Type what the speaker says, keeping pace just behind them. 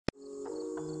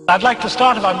I'd like to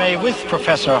start, if I may, with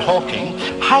Professor Hawking.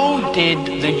 How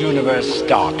did the universe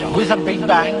start? With a Big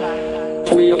Bang?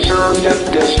 We observe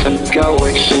that distant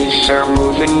galaxies are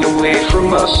moving away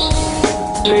from us.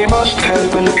 They must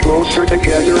have been closer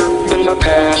together in the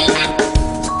past.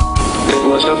 It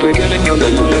was the beginning of the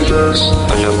universe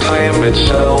and of time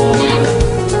itself.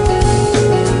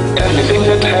 Anything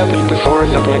that happened before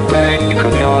the Big Bang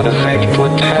could not affect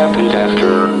what happened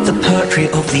after. The poetry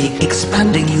of the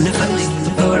expanding universe,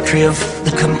 the poetry of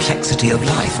the complexity of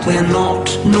life. We're not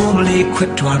normally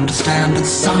equipped to understand, and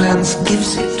science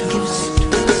gives it.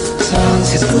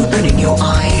 Science is opening your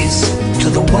eyes to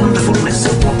the wonderfulness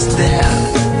of what's there.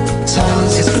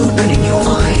 Science is opening your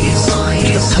eyes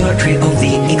to the poetry of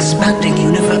the expanding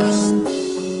universe.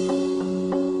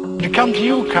 To come to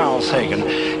you, Carl Sagan,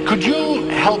 could you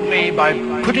help me by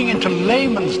putting into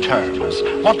layman's terms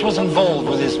what was involved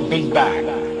with this Big Bang?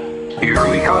 The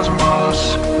early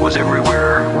cosmos was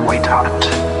everywhere white hot.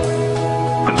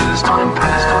 But as time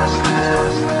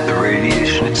passed, the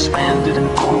radiation expanded and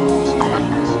cooled.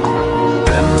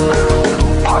 Then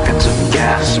little pockets of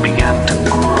gas began to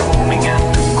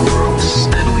grow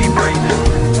steadily bright.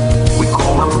 We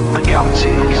call them the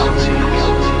galaxies.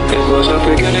 It was the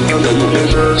beginning of the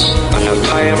universe and of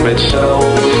time itself.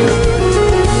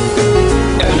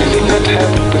 Anything that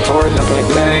happened before the Big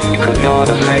Bang could not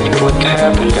affect what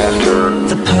happened after.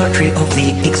 The poetry of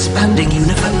the expanding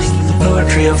universe, the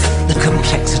poetry of the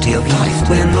complexity of life.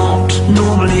 We're not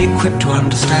normally equipped to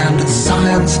understand, and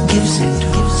science gives it.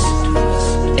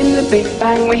 In the Big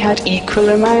Bang we had equal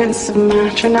amounts of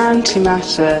matter and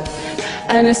antimatter,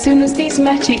 and as soon as these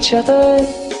met each other,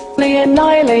 they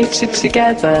annihilated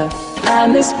together.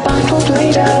 And this battle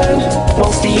played out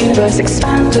whilst the universe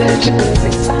expanded in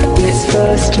its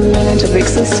first minute of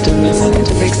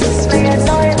existence. They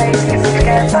annihilated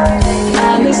together.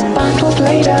 And this battle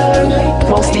played out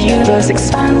whilst the universe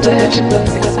expanded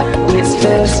in its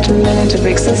first minute of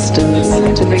existence.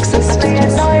 They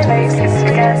annihilated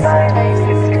together.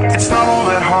 It's not all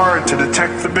that hard to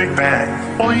detect the Big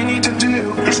Bang. All you need to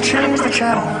do is change the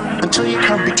channel until you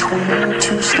come between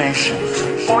two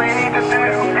stations. All you need to do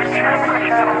is change the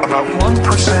channel. About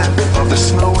 1% of the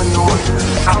snow and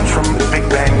noise comes from the Big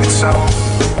Bang itself.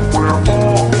 We're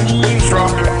all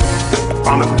eavesdropping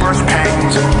on the birth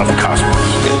pangs of the cosmos.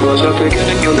 It was the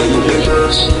beginning of the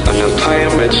universe and of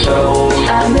time itself.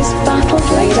 And this battle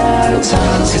played out.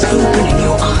 Science is opening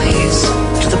your eyes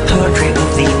to the poetry of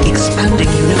the expanding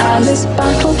universe. And this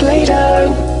battle played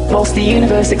out whilst the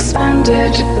universe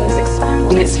expanded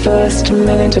in its first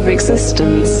minute of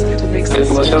existence. It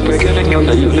was the beginning of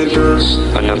the universe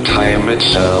and of time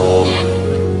itself.